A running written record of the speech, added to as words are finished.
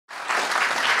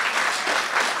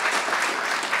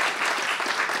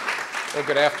Well,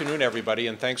 good afternoon, everybody,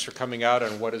 and thanks for coming out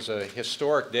on what is a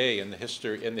historic day in the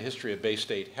history of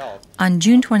Baystate Health. On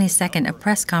June 22nd, a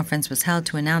press conference was held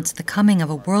to announce the coming of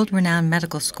a world-renowned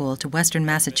medical school to Western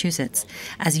Massachusetts,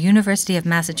 as University of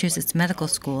Massachusetts Medical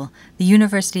School, the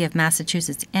University of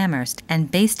Massachusetts Amherst,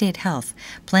 and Baystate Health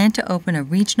plan to open a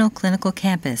regional clinical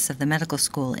campus of the medical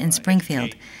school in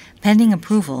Springfield. Pending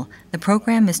approval, the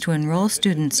program is to enroll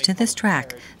students to this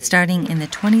track starting in the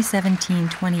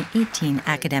 2017-2018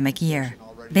 academic year.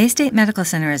 Baystate Medical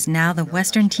Center is now the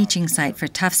Western teaching site for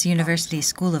Tufts University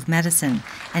School of Medicine,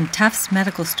 and Tufts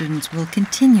medical students will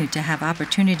continue to have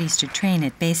opportunities to train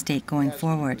at Baystate going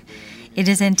forward. It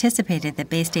is anticipated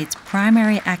that Baystate's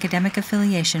primary academic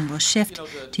affiliation will shift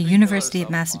to University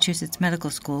of Massachusetts Medical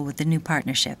School with the new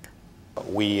partnership.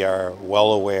 We are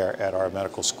well aware at our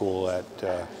medical school at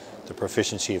the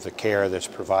proficiency of the care that's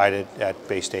provided at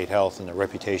Baystate Health and the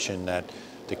reputation that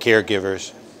the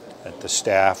caregivers, that the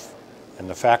staff, and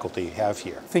the faculty have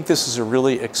here. I think this is a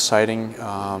really exciting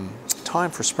time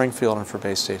for Springfield and for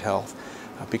Baystate Health.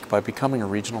 By becoming a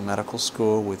regional medical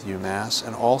school with UMass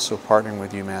and also partnering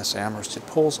with UMass Amherst, it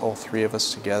pulls all three of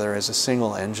us together as a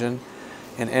single engine,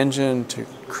 an engine to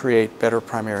create better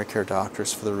primary care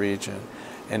doctors for the region,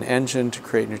 an engine to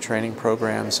create new training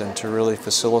programs and to really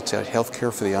facilitate health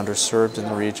care for the underserved in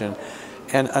the region,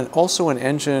 and also an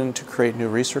engine to create new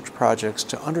research projects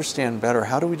to understand better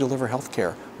how do we deliver health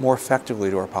care more effectively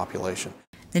to our population.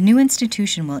 The new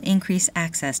institution will increase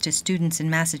access to students in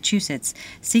Massachusetts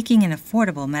seeking an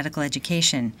affordable medical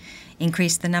education,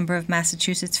 increase the number of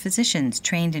Massachusetts physicians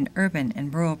trained in urban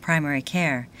and rural primary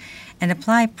care, and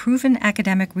apply proven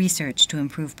academic research to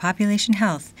improve population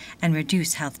health and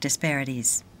reduce health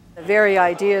disparities. The very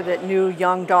idea that new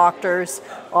young doctors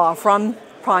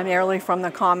primarily from the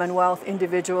Commonwealth,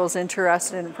 individuals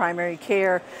interested in primary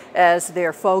care as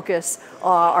their focus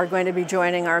are going to be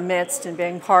joining our midst and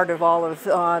being part of all of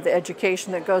the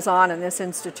education that goes on in this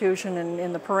institution and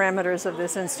in the parameters of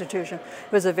this institution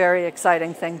was a very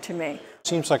exciting thing to me.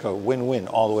 Seems like a win-win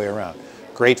all the way around.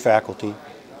 Great faculty,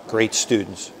 great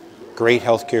students, great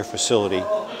healthcare facility,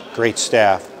 great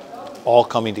staff, all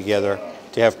coming together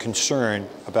to have concern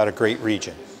about a great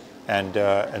region.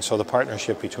 And so the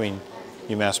partnership between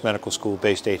UMass Medical School,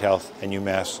 Baystate Health, and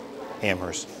UMass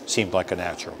Amherst seemed like a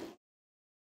natural.